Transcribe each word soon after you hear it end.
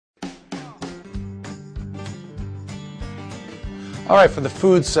All right, for the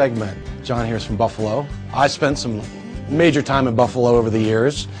food segment, John here's from Buffalo. I spent some major time in Buffalo over the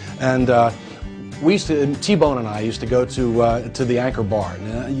years, and we used to, T-Bone and I used to go to the Anchor Bar.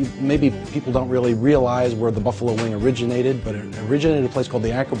 Now, maybe people don't really realize where the buffalo wing originated, but it originated at a place called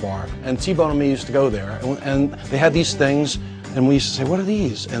the Anchor Bar. And T-Bone and me used to go there, and they had these things, and we used to say, "What are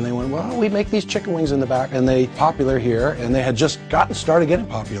these?" And they went, "Well, we make these chicken wings in the back," and they popular here, and they had just started getting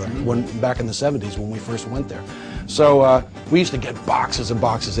popular back in the 70s when we first went there. So we used to get boxes and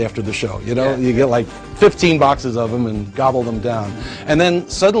boxes after the show. You know, you get like 15 boxes of them and gobble them down, and then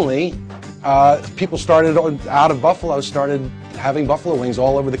suddenly. People started out of Buffalo, started having buffalo wings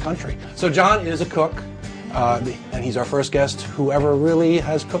all over the country. So John is a cook, and he's our first guest who ever really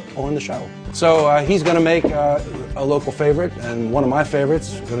has cooked on the show. So he's going to make a local favorite and one of my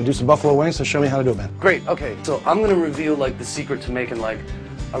favorites. Going to do some buffalo wings. So show me how to do it, man. Great. Okay. So I'm going to reveal like the secret to making like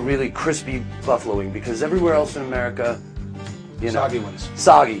a really crispy buffalo wing, because everywhere else in America, you know, Soggy ones.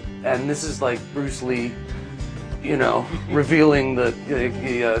 Soggy, and this is like Bruce Lee. You know, revealing the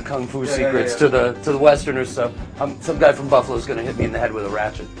kung fu secrets to the Westerners. So some guy from Buffalo is going to hit me in the head with a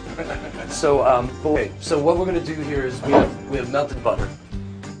ratchet. So okay. So what we're going to do here is we have melted butter.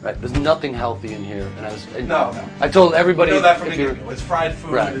 Right. There's nothing healthy in here, and No. I told everybody. You know that from the get-go. It's fried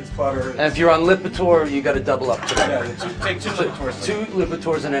food. Right. It's butter. And if you're on Lipitor, you got to double up to that. Yeah, take two Lipitors. Two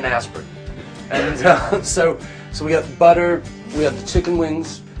Lipitors and an aspirin. And so we got butter. We have the chicken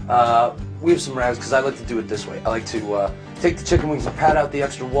wings. We have some rags, because I like to do it this way. I like to take the chicken wings and pat out the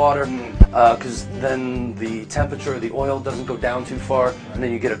extra water, because then the temperature of the oil doesn't go down too far, and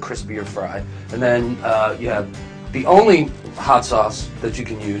then you get a crispier fry. And then you have the only hot sauce that you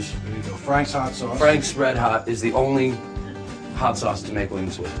can use. There you go. Frank's hot sauce. Frank's Red Hot is the only hot sauce to make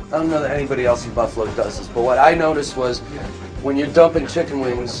wings with. I don't know that anybody else in Buffalo does this, but what I noticed was when you're dumping chicken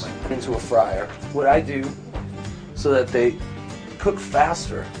wings into a fryer, what I do so that they cook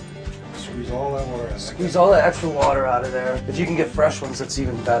faster. Squeeze all that water out. Squeeze all that extra water out of there. If you can get fresh ones, that's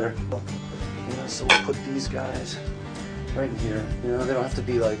even better. You know, so we'll put these guys right in here. You know, they don't have to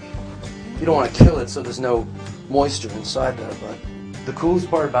be like, you don't want to kill it so there's no moisture inside there, but the coolest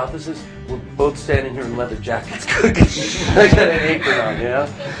part about this is we're both standing here in leather jackets cooking. I got an apron on, you know?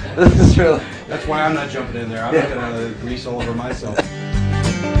 This is really... That's why I'm not jumping in there. I'm not going to grease all over myself.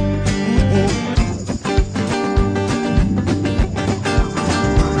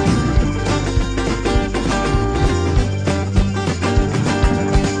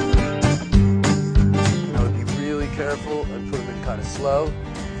 Careful and put them in kind of slow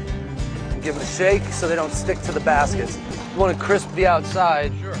and give them a shake so they don't stick to the baskets. You want to crisp the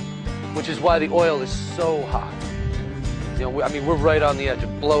outside, sure, which is why the oil is so hot. You know, I mean, we're right on the edge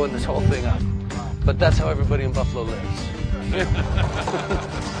of blowing this whole thing up, but that's how everybody in Buffalo lives.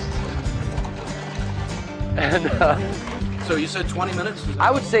 And so you said 20 minutes?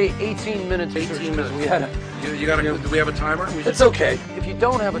 I would say 18 minutes. 18 minutes. We had do we have a timer? It's okay. If you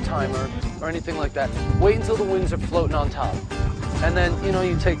don't have a timer or anything like that, wait until the wings are floating on top. And then, you know,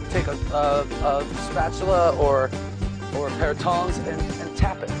 you take a spatula or a pair of tongs and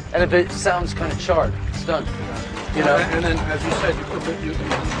tap it. And if it sounds kind of charred, it's done. You know? And then, as you said, you put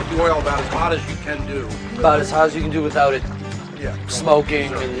the oil about as hot as you can do. About as hot as you can do without it smoking.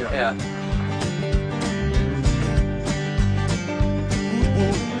 So, and, yeah.